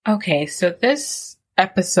Okay, so this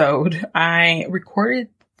episode, I recorded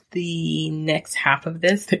the next half of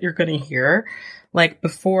this that you're going to hear, like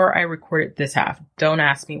before I recorded this half. Don't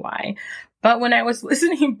ask me why. But when I was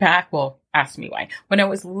listening back, well, ask me why. When I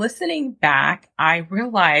was listening back, I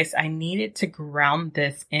realized I needed to ground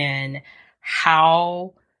this in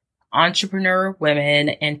how entrepreneur women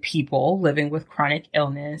and people living with chronic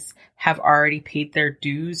illness have already paid their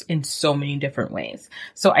dues in so many different ways.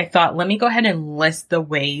 So I thought, let me go ahead and list the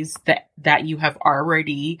ways that you have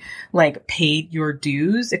already like paid your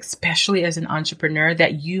dues, especially as an entrepreneur,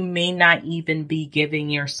 that you may not even be giving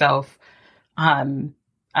yourself, um,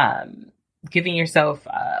 um,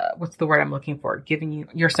 what's the word I'm looking for? Giving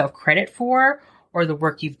yourself credit for, or the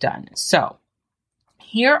work you've done. So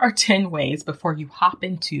here are 10 ways before you hop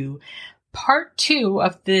into part 2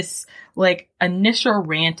 of this like initial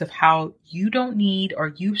rant of how you don't need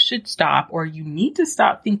or you should stop or you need to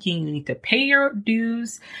stop thinking you need to pay your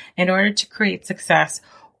dues in order to create success,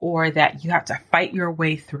 or that you have to fight your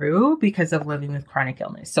way through because of living with chronic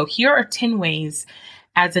illness. So here are 10 ways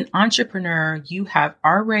as an entrepreneur you have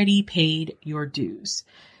already paid your dues.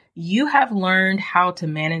 You have learned how to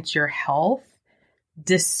manage your health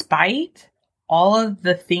despite all of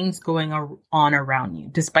the things going on around you,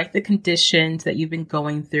 despite the conditions that you've been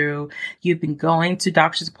going through. You've been going to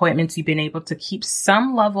doctor's appointments. You've been able to keep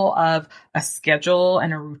some level of a schedule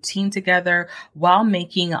and a routine together while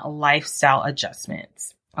making lifestyle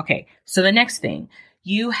adjustments. Okay, so the next thing,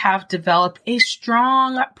 you have developed a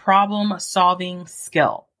strong problem-solving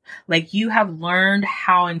skill. Like you have learned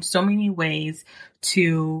how in so many ways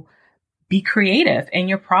to be creative in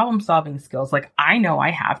your problem solving skills. Like I know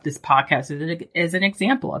I have. This podcast is an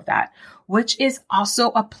example of that, which is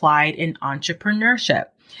also applied in entrepreneurship.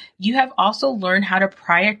 You have also learned how to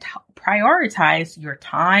prioritize your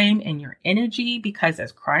time and your energy, because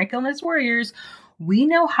as chronic illness warriors, we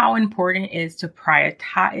know how important it is to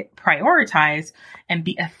prioritize and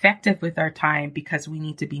be effective with our time, because we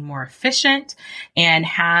need to be more efficient and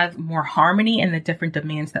have more harmony in the different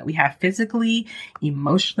demands that we have physically,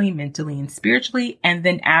 emotionally, mentally, and spiritually, and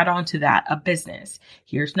then add on to that a business.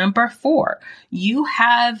 Here's number 4. You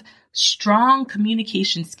have strong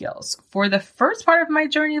communication skills. For the first part of my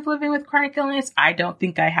journey of living with chronic illness, I don't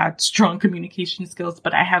think I had strong communication skills,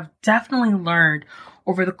 but I have definitely learned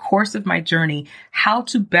over the course of my journey how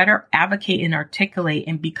to better advocate and articulate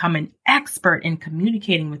and become an expert in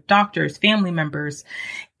communicating with doctors, family members,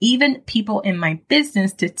 even people in my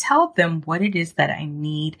business, to tell them what it is that I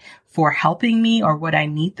need for helping me or what I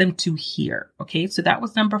need them to hear. Okay, so that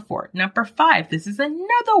was number 4. Number 5, this is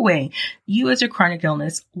another way you as a chronic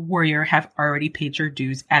illness warrior have already paid your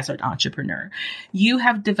dues as an entrepreneur. You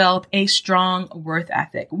have developed a strong work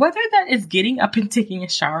ethic, whether that is getting up and taking a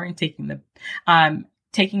shower and taking the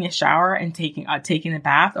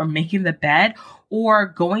bath, or making the bed, or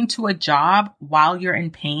going to a job while you're in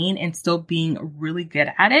pain and still being really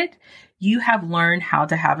good at it. You have learned how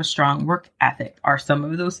to have a strong work ethic. Are some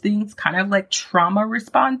of those things kind of like trauma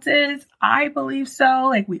responses? I believe so.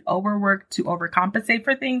 Like we overwork to overcompensate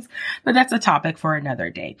for things, but that's a topic for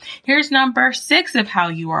another day. Here's number 6 of how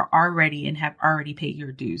you are already and have already paid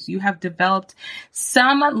your dues. You have developed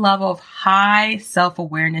some level of high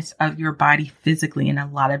self-awareness of your body physically in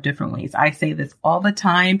a lot of different ways. I say this all the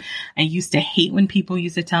time. I used to hate when people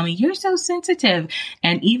used to tell me, you're so sensitive.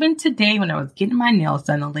 And even today when I was getting my nails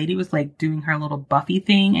done, the lady was like doing her little Buffy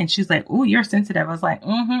thing. And she's like, oh, you're sensitive. I was like,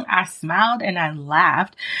 I smiled and I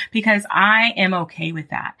laughed, because I am okay with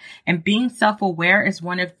that. And being self-aware is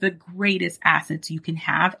one of the greatest assets you can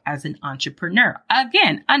have as an entrepreneur.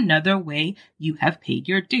 Again, another way you have paid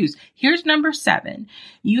your dues. Here's number 7.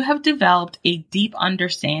 You have developed a deep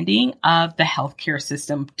understanding of the healthcare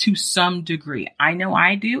system to some degree. I know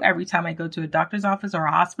I do. Every time I go to a doctor's office or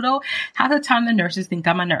a hospital, half the time the nurses think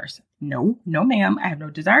I'm a nurse. No, ma'am. I have no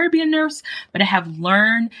desire to be a nurse, but I have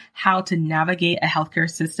learned how to navigate a healthcare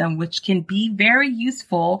system, which can be very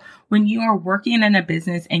useful when you are working in a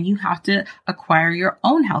business and you have to acquire your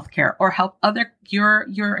own healthcare or help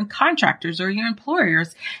your contractors or your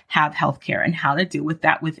employers have healthcare, and how to deal with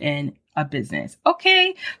that within a business.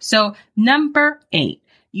 Okay. So number 8.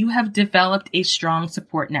 You have developed a strong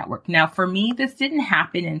support network. Now, for me, this didn't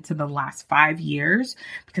happen into the last 5 years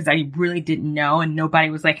because I really didn't know, and nobody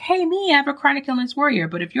was like, hey, me, I have a chronic illness warrior.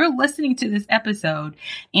 But if you're listening to this episode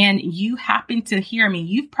and you happen to hear me,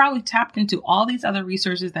 you've probably tapped into all these other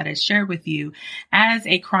resources that I shared with you as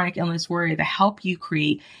a chronic illness warrior to help you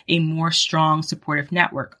create a more strong supportive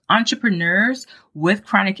network. Entrepreneurs with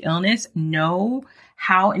chronic illness know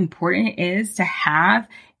how important it is to have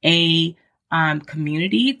a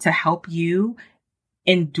community to help you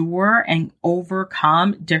endure and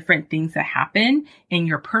overcome different things that happen in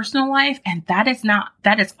your personal life. And that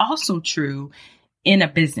is also true in a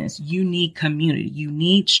business. You need community. You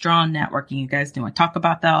need strong networking. You guys know I talk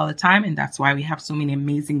about that all the time. And that's why we have so many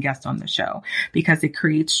amazing guests on the show, because it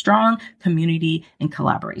creates strong community and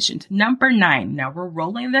collaboration. Number 9. Now we're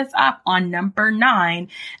rolling this up on number 9,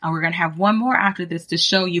 and we're going to have one more after this to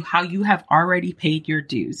show you how you have already paid your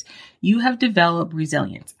dues. You have developed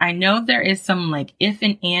resilience. I know there is some like if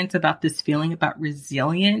and ands about this feeling about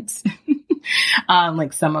resilience.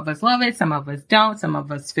 Like some of us love it, some of us don't, some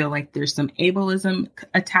of us feel like there's some ableism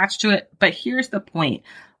attached to it. But here's the point.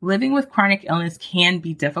 Living with chronic illness can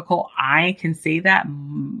be difficult. I can say that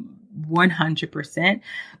 100%,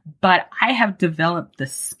 but I have developed the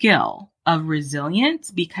skill of resilience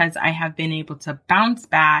because I have been able to bounce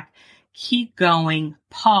back, keep going,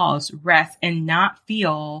 pause, rest, and not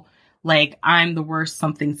feel like I'm the worst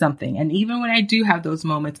something. And even when I do have those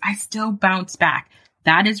moments, I still bounce back.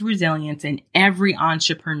 That is resilience, and every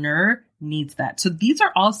entrepreneur needs that. So these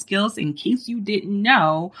are all skills, in case you didn't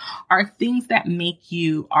know, are things that make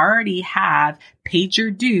you already have paid your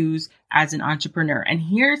dues as an entrepreneur. And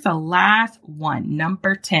here's the last one,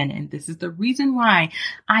 number 10. And this is the reason why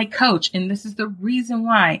I coach. And this is the reason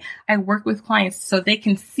why I work with clients, so they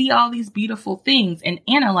can see all these beautiful things and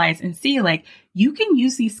analyze and see like you can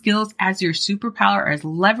use these skills as your superpower, as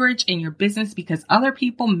leverage in your business, because other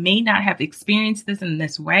people may not have experienced this in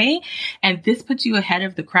this way. And this puts you ahead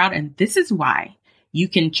of the crowd. And this is why you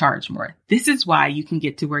can charge more. This is why you can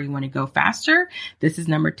get to where you want to go faster. This is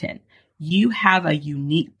number 10. You have a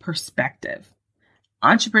unique perspective.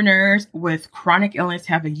 Entrepreneurs with chronic illness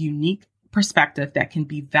have a unique perspective that can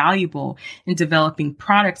be valuable in developing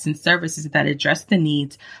products and services that address the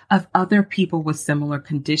needs of other people with similar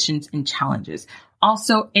conditions and challenges.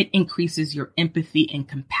 Also, it increases your empathy and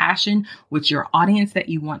compassion, which your audience that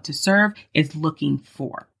you want to serve is looking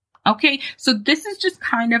for. Okay, so this is just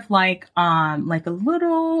kind of like a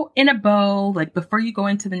little in a bow, like before you go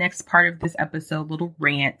into the next part of this episode, little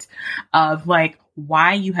rant of like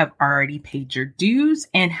why you have already paid your dues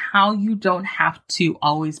and how you don't have to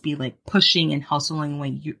always be like pushing and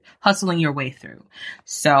hustling your way through.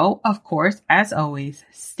 So, of course, as always,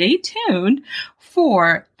 stay tuned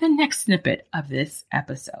for the next snippet of this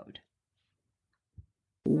episode.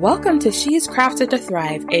 Welcome to She's Crafted to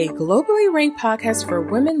Thrive, a globally ranked podcast for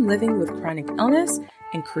women living with chronic illness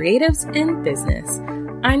and creatives in business.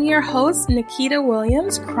 I'm your host, Nikita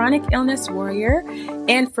Williams, chronic illness warrior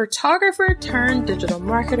and photographer turned digital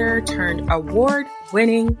marketer turned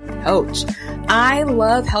award-winning coach. I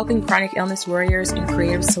love helping chronic illness warriors and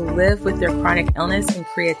creatives to live with their chronic illness and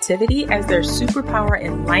creativity as their superpower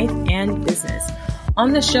in life and business.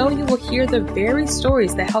 On the show, you will hear the very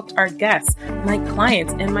stories that helped our guests, my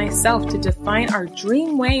clients, and myself to define our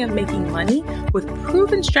dream way of making money with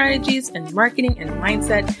proven strategies and marketing and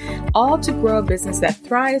mindset, all to grow a business that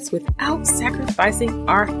thrives without sacrificing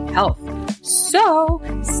our health. So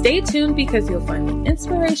stay tuned, because you'll find the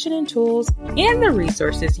inspiration and tools and the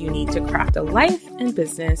resources you need to craft a life and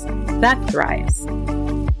business that thrives.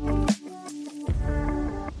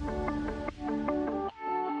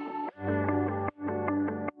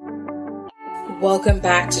 Welcome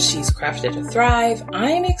back to She's Crafted to Thrive.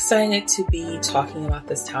 I'm excited to be talking about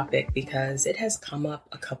this topic because it has come up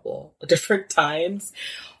a couple of different times.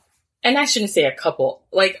 And I shouldn't say a couple,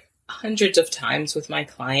 like hundreds of times with my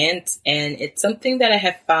clients. And it's something that I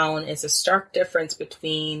have found is a stark difference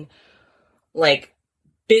between like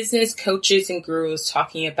business coaches and gurus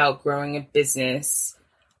talking about growing a business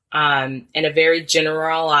in a very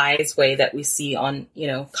generalized way that we see on,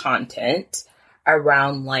 content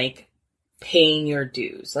around like paying your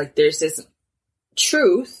dues. Like there's this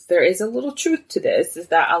truth, there is a little truth to this, is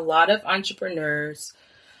that a lot of entrepreneurs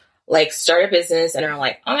like start a business and are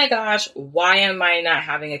like, oh my gosh, why am I not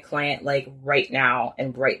having a client like right now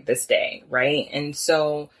and right this day, right? And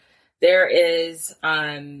so there is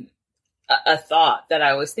a thought that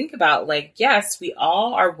I always think about, like, yes, we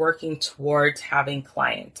all are working towards having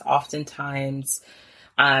clients. Oftentimes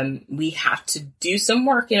we have to do some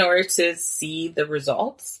work in order to see the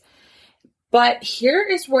results. But here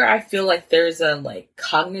is where I feel like there's a like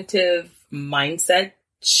cognitive mindset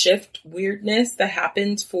shift weirdness that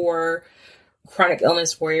happens for chronic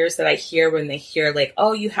illness warriors that I hear when they hear like,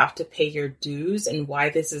 oh, you have to pay your dues, and why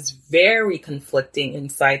this is very conflicting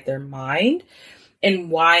inside their mind,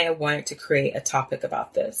 and why I wanted to create a topic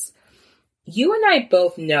about this. You and I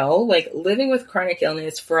both know, like, living with chronic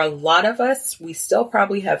illness, for a lot of us, we still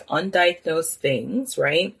probably have undiagnosed things,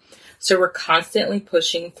 right? So we're constantly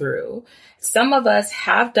pushing through. Some of us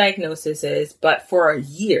have diagnoses, but for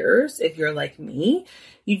years, if you're like me,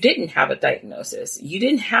 you didn't have a diagnosis. You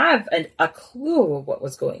didn't have a clue of what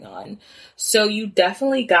was going on. So you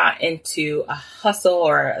definitely got into a hustle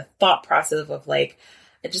or a thought process of like,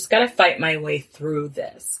 I just got to fight my way through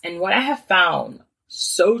this. And what I have found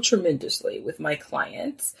so tremendously with my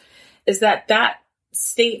clients is that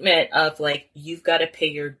statement of like, you've got to pay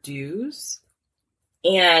your dues,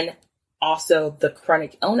 and also the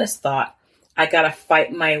chronic illness thought, I got to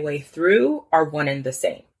fight my way through, are one and the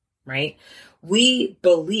same, right? We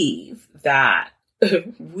believe that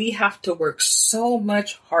we have to work so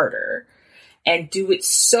much harder and do it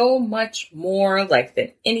so much more like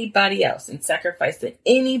than anybody else and sacrifice than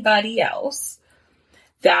anybody else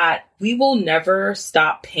that we will never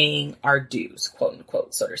stop paying our dues, quote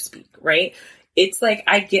unquote, so to speak, right? It's like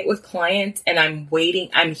I get with clients and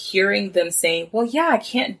I'm hearing them saying, well, yeah, I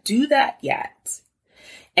can't do that yet.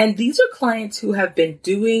 And these are clients who have been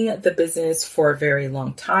doing the business for a very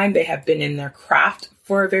long time. They have been in their craft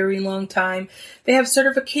for a very long time. They have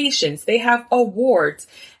certifications, they have awards,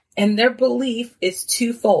 and their belief is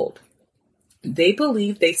twofold. They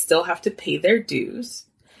believe they still have to pay their dues.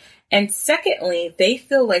 And secondly, they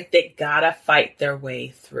feel like they gotta fight their way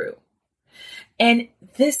through. And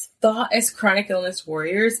this thought as chronic illness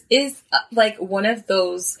warriors is like one of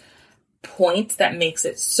those points that makes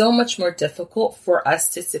it so much more difficult for us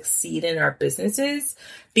to succeed in our businesses,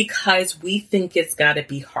 because we think it's got to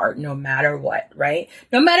be hard no matter what, right?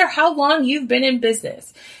 No matter how long you've been in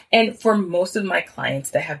business. And for most of my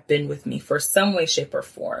clients that have been with me for some way, shape, or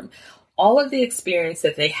form, all of the experience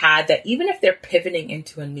that they had, that even if they're pivoting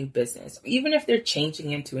into a new business, or even if they're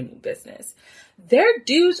changing into a new business, their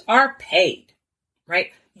dues are paid,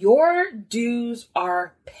 right? Your dues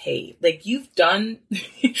are paid. Like you've been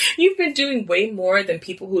doing way more than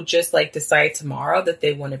people who just like decide tomorrow that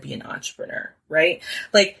they want to be an entrepreneur, right?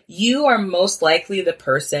 Like you are most likely the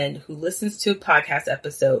person who listens to a podcast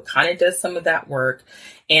episode, kind of does some of that work,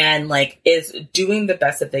 and like is doing the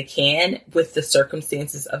best that they can with the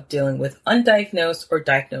circumstances of dealing with undiagnosed or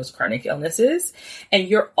diagnosed chronic illnesses. And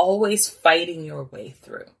you're always fighting your way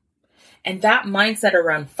through. And that mindset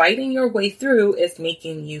around fighting your way through is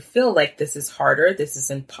making you feel like this is harder, this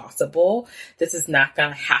is impossible, this is not going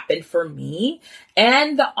to happen for me.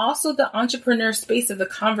 And also the entrepreneur space of the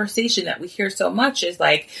conversation that we hear so much is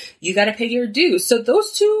like, you got to pay your dues. So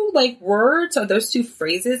those two like words or those two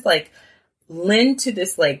phrases like lend to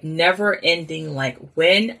this like never ending, like,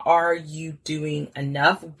 when are you doing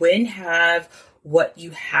enough? When have what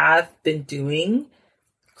you have been doing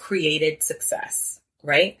created success,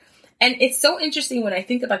 right? And it's so interesting when I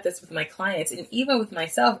think about this with my clients and even with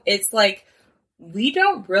myself, it's like, we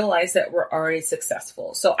don't realize that we're already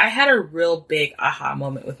successful. So I had a real big aha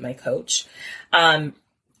moment with my coach. And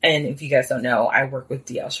if you guys don't know, I work with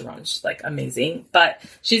DL Sharon. She's like amazing, but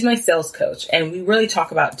she's my sales coach. And we really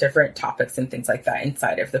talk about different topics and things like that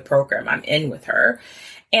inside of the program I'm in with her.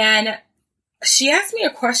 And she asked me a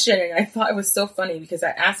question, and I thought it was so funny because I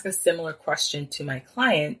ask a similar question to my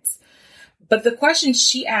clients. But the question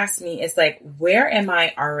she asked me is like, where am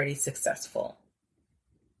I already successful?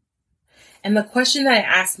 And the question that I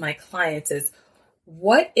ask my clients is,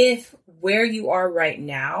 what if where you are right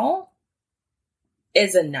now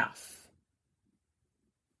is enough,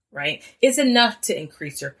 right? It's enough to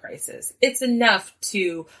increase your prices. It's enough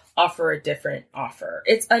to offer a different offer.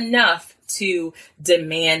 It's enough to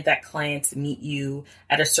demand that clients meet you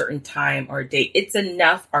at a certain time or date. It's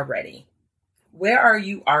enough already. Where are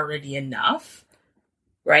you already enough,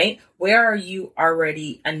 right? Where are you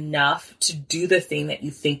already enough to do the thing that you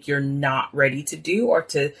think you're not ready to do, or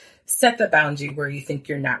to set the boundary where you think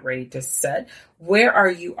you're not ready to set? Where are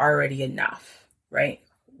you already enough, right?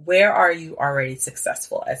 Where are you already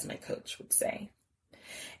successful, as my coach would say?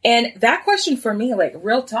 And that question for me, like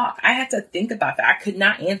real talk, I had to think about that. I could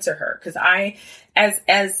not answer her because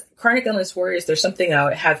as chronic illness warriors, there's something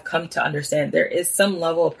I have come to understand. There is some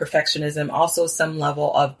level of perfectionism, also some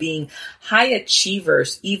level of being high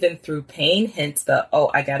achievers, even through pain, hence the,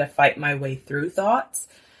 I got to fight my way through thoughts,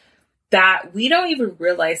 that we don't even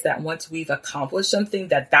realize that once we've accomplished something,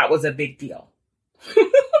 that was a big deal.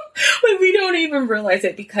 Like we don't even realize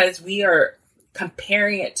it because we are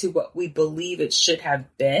comparing it to what we believe it should have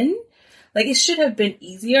been. Like it should have been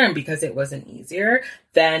easier, and because it wasn't easier,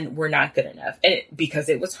 then we're not good enough. And because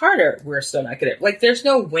it was harder, we're still not good enough. Like there's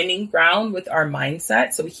no winning ground with our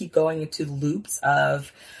mindset. So we keep going into loops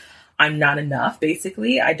of, I'm not enough.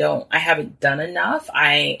 Basically, I haven't done enough.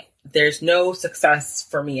 There's no success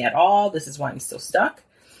for me at all. This is why I'm still stuck.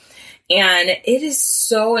 And it is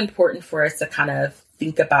so important for us to kind of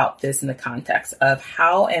think about this in the context of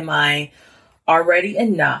how am I already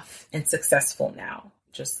enough and successful now?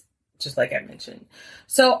 Just like I mentioned.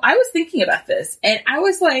 So I was thinking about this and I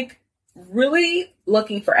was like really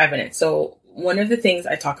looking for evidence. So one of the things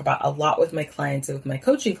I talk about a lot with my clients and with my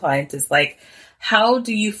coaching clients is like, how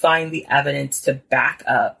do you find the evidence to back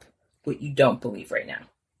up what you don't believe right now?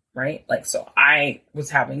 Right? Like, so I was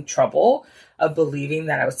having trouble of believing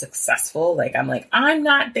that I was successful. Like, I'm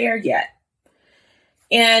not there yet.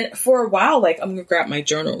 And for a while, like, I'm going to grab my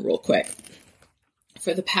journal real quick.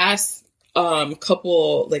 For the past for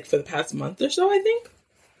the past month or so, I think,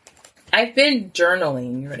 I've been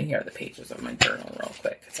journaling. You're going to hear the pages of my journal real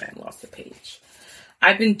quick because I had lost the page.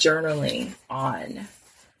 I've been journaling on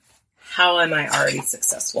how am I already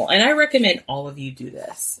successful? And I recommend all of you do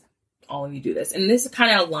this. And this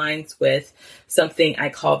kind of aligns with something I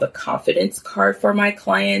call the confidence card for my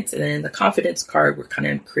clients. And then the confidence card, we're kind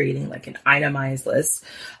of creating like an itemized list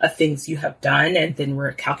of things you have done. And then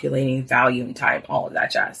we're calculating value and time, all of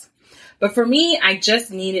that jazz. But for me, I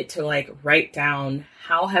just needed to like write down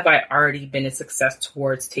how have I already been a success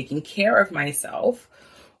towards taking care of myself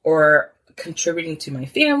or contributing to my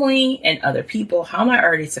family and other people. How am I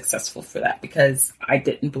already successful for that? Because I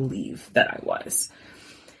didn't believe that I was.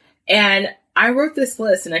 And I wrote this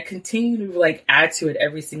list and I continue to like add to it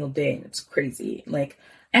every single day. And it's crazy. Like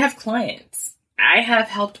I have clients. I have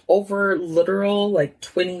helped over literal like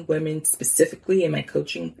 20 women specifically in my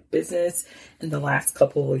coaching business in the last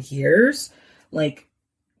couple of years. Like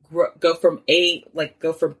go from A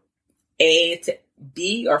to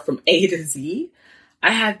B or from A to Z.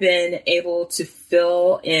 I have been able to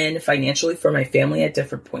fill in financially for my family at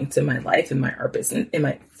different points in my life,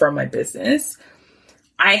 from my business.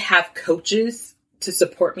 I have coaches to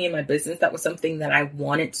support me in my business. That was something that I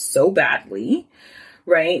wanted so badly,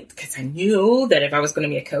 right? Because I knew that if I was going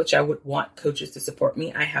to be a coach, I would want coaches to support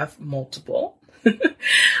me. I have multiple.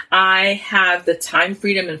 I have the time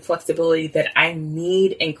freedom and flexibility that I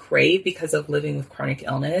need and crave because of living with chronic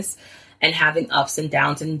illness and having ups and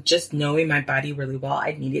downs and just knowing my body really well.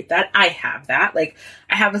 I needed that. I have that. Like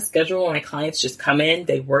I have a schedule where my clients just come in,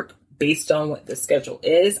 they work based on what the schedule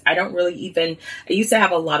is. I used to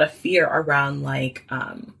have a lot of fear around like,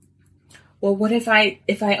 well, what if I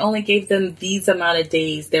only gave them these amount of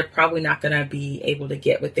days, they're probably not going to be able to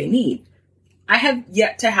get what they need. I have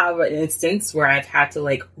yet to have an instance where I've had to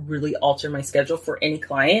like really alter my schedule for any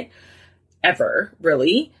client ever,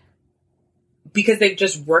 really, because they've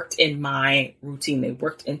just worked in my routine. They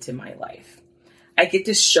worked into my life. I get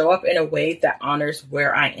to show up in a way that honors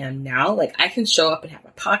where I am now. Like I can show up and have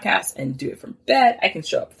a podcast and do it from bed. I can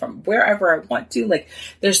show up from wherever I want to. Like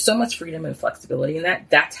there's so much freedom and flexibility in that.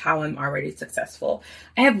 That's how I'm already successful.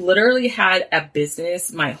 I have literally had a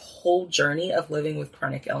business my whole journey of living with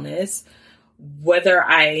chronic illness, whether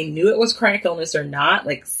I knew it was chronic illness or not,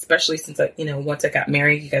 like, especially since once I got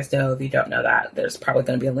married, you guys know, if you don't know that, there's probably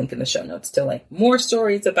going to be a link in the show notes to like more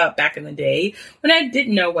stories about back in the day when I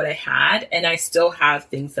didn't know what I had. And I still have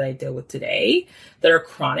things that I deal with today that are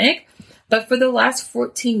chronic. But for the last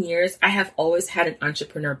 14 years, I have always had an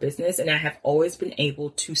entrepreneur business and I have always been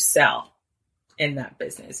able to sell in that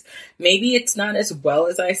business. Maybe it's not as well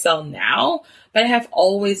as I sell now, but I have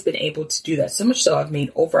always been able to do that. So much so I've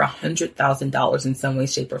made over $100,000 in some way,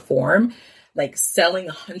 shape, or form, like selling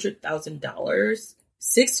 $100,000,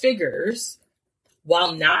 6 figures,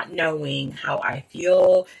 while not knowing how I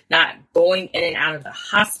feel, not going in and out of the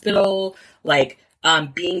hospital, like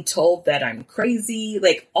being told that I'm crazy,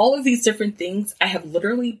 like all of these different things. I have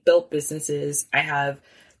literally built businesses. I have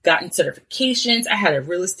gotten certifications. I had a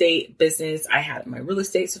real estate business. I had my real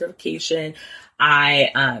estate certification. I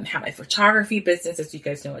had my photography business, as you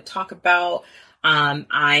guys know, I talk about.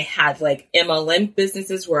 I had like MLM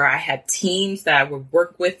businesses where I had teams that I would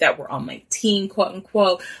work with that were on my team, quote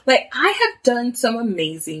unquote. Like I have done some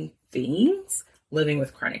amazing things living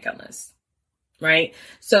with chronic illness, right?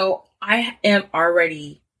 So I am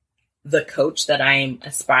already the coach that I'm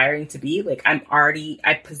aspiring to be. Like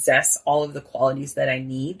I possess all of the qualities that I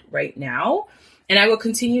need right now. And I will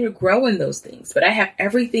continue to grow in those things, but I have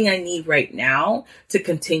everything I need right now to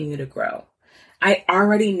continue to grow. I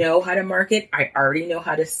already know how to market. I already know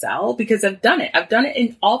how to sell because I've done it. I've done it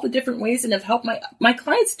in all the different ways and have helped my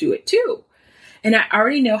clients do it too. And I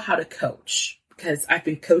already know how to coach because I've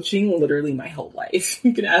been coaching literally my whole life.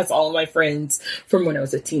 You can ask all of my friends from when I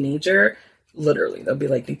was a teenager. Literally, they'll be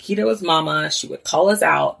like, Nikita was mama. She would call us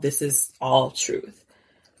out. This is all truth.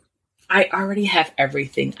 I already have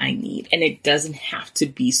everything I need, and it doesn't have to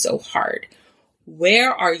be so hard.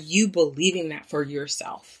 Where are you believing that for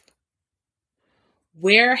yourself?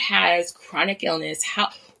 Where has chronic illness,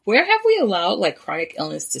 where have we allowed like chronic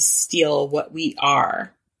illness to steal what we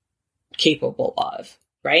are capable of,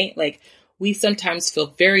 right? Like we sometimes feel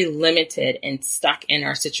very limited and stuck in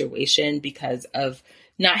our situation because of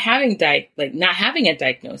not having not having a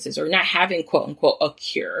diagnosis or not having quote unquote a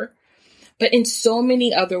cure. But in so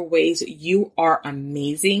many other ways, you are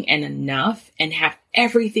amazing and enough and have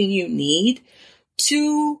everything you need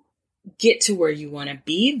to get to where you want to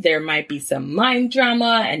be. There might be some mind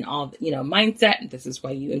drama and all, mindset. And this is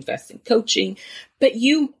why you invest in coaching, but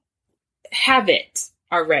you have it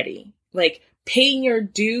already. Like paying your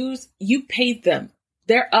dues, you paid them.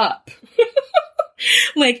 They're up.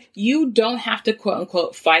 Like you don't have to quote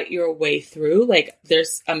unquote fight your way through. Like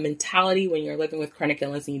there's a mentality when you're living with chronic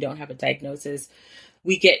illness and you don't have a diagnosis.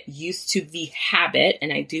 We get used to the habit,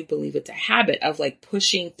 and I do believe it's a habit of like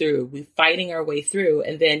pushing through, we fighting our way through.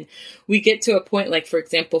 And then we get to a point, like, for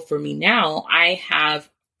example, for me now, I have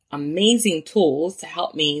amazing tools to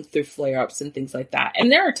help me through flare-ups and things like that.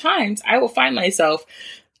 And there are times I will find myself,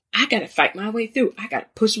 I got to fight my way through. I got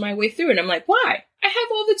to push my way through. And I'm like, why? I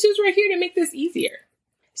have all the tools right here to make this easier.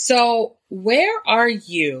 So where are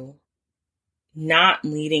you not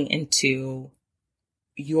leading into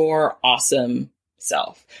your awesome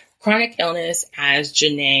self? Chronic illness, as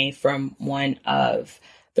Janae from one of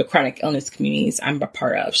the chronic illness communities I'm a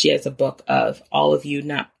part of, she has a book of all of you,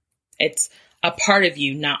 it's a part of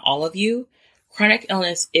you, not all of you. Chronic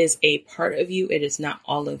illness is a part of you. It is not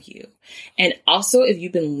all of you. And also, if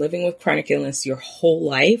you've been living with chronic illness your whole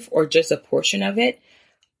life or just a portion of it,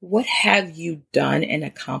 what have you done and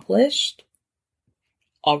accomplished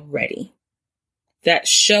already that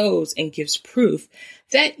shows and gives proof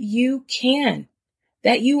that you can,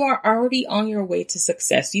 that you are already on your way to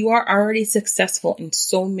success? You are already successful in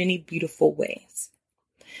so many beautiful ways.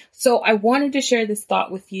 So I wanted to share this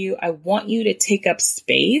thought with you. I want you to take up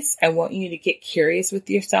space. I want you to get curious with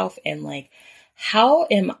yourself and like, how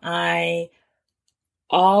am I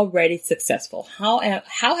already successful? How have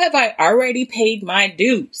I already paid my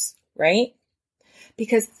dues, right?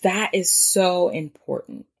 Because that is so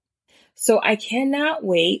important. So I cannot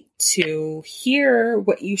wait to hear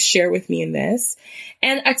what you share with me in this.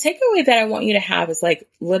 And a takeaway that I want you to have is like,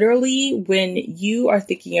 literally when you are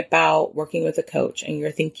thinking about working with a coach and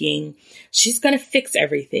you're thinking, she's going to fix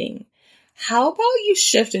everything. How about you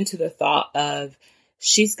shift into the thought of,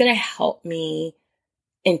 she's going to help me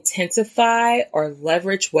intensify or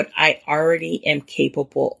leverage what I already am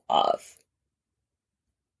capable of.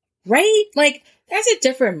 Right? Like that's a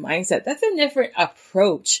different mindset. That's a different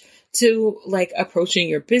approach to like approaching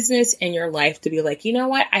your business and your life, to be like, you know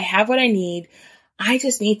what? I have what I need. I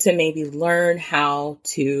just need to maybe learn how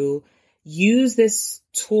to use this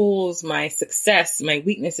tools, my success, my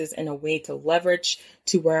weaknesses in a way to leverage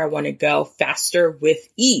to where I want to go faster with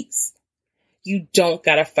ease. You don't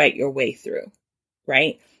got to fight your way through,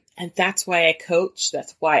 right? And that's why I coach.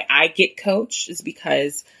 That's why I get coached, is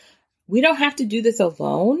because we don't have to do this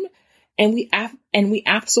alone. And we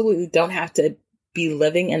absolutely don't have to be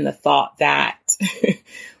living in the thought that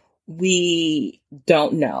we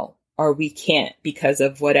don't know or we can't because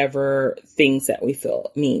of whatever things that we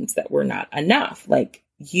feel means that we're not enough. Like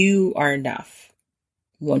you are enough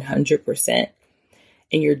 100%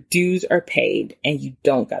 and your dues are paid and you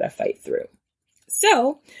don't got to fight through.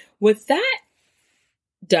 So with that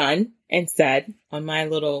done and said, on my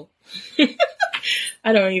little,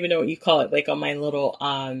 I don't even know what you call it, like on my little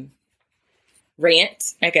rant,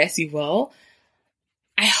 I guess you will,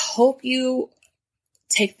 I hope you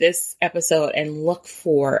take this episode and look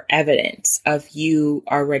for evidence of you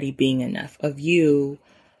already being enough, of you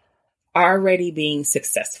already being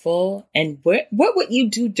successful. And what would you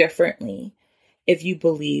do differently if you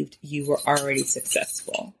believed you were already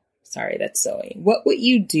successful? Sorry, that's Zoe. What would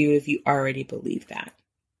you do if you already believed that?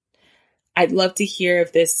 I'd love to hear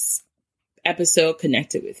if this episode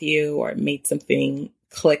connected with you or made something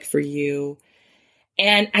click for you.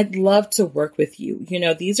 And I'd love to work with you. You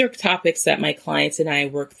know, these are topics that my clients and I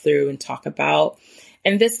work through and talk about.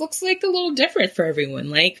 And this looks like a little different for everyone.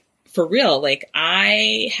 Like, for real, like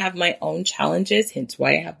I have my own challenges, hence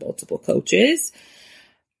why I have multiple coaches.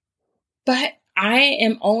 But I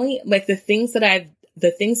am only like the things that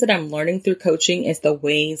I'm learning through coaching is the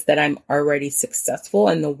ways that I'm already successful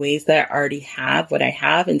and the ways that I already have what I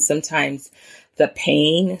have. And sometimes the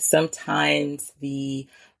pain, sometimes the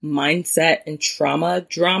mindset and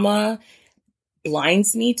drama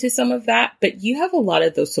blinds me to some of that, but you have a lot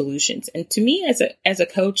of those solutions. And to me as a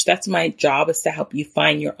coach, that's my job, is to help you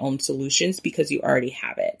find your own solutions because you already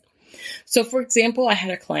have it. So for example, I had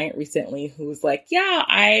a client recently who was like, yeah,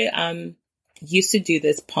 I used to do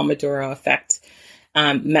this Pomodoro effect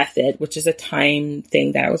method, which is a time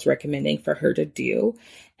thing that I was recommending for her to do.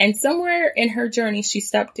 And somewhere in her journey, she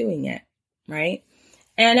stopped doing it, right?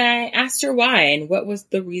 And I asked her why and what was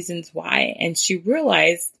the reasons why. And she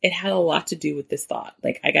realized it had a lot to do with this thought.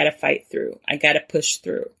 Like, I got to fight through. I got to push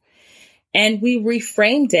through. And we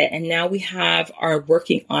reframed it. And now we are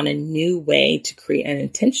working on a new way to create an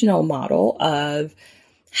intentional model of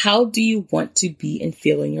how do you want to be and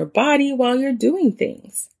feel in your body while you're doing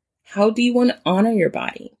things? How do you want to honor your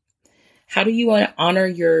body? How do you want to honor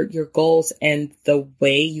your goals and the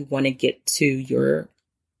way you want to get to your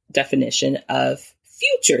definition of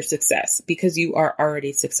future success, because you are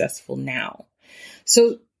already successful now?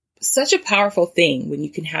 So such a powerful thing when you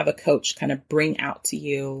can have a coach kind of bring out to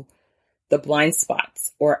you the blind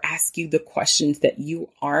spots or ask you the questions that you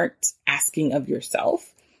aren't asking of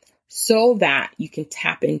yourself so that you can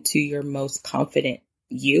tap into your most confident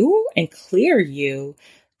you and clear you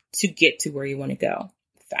to get to where you want to go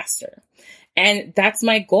faster. And that's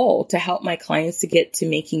my goal, to help my clients to get to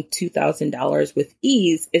making $2,000 with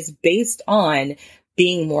ease, is based on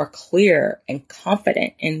being more clear and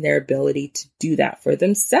confident in their ability to do that for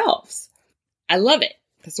themselves. I love it.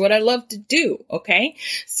 That's what I love to do. Okay.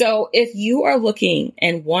 So if you are looking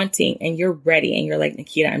and wanting and you're ready and you're like,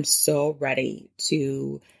 Nikita, I'm so ready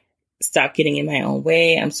to stop getting in my own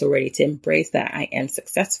way. I'm so ready to embrace that I am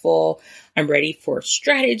successful. I'm ready for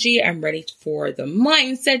strategy. I'm ready for the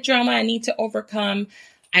mindset drama I need to overcome.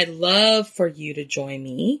 I'd love for you to join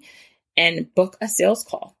me and book a sales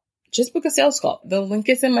call. Just book a sales call. The link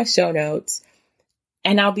is in my show notes.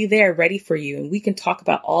 And I'll be there ready for you. And we can talk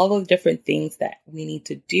about all the different things that we need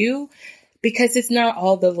to do, because it's not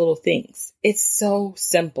all the little things. It's so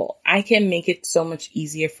simple. I can make it so much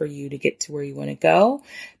easier for you to get to where you want to go,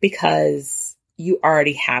 because you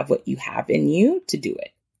already have what you have in you to do it.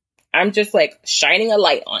 I'm just like shining a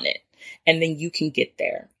light on it, and then you can get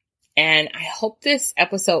there. And I hope this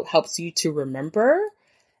episode helps you to remember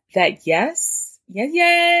that yes,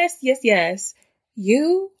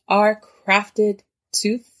 you are crafted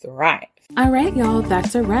to thrive. All right, y'all,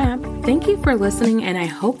 that's a wrap. Thank you for listening, and I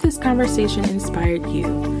hope this conversation inspired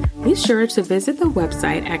you. Be sure to visit the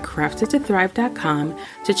website at craftedtothrive.com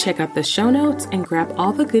to check out the show notes and grab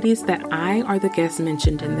all the goodies that I or the guests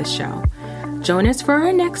mentioned in the show. Join us for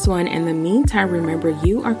our next one. In the meantime, remember,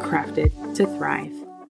 you are crafted to thrive.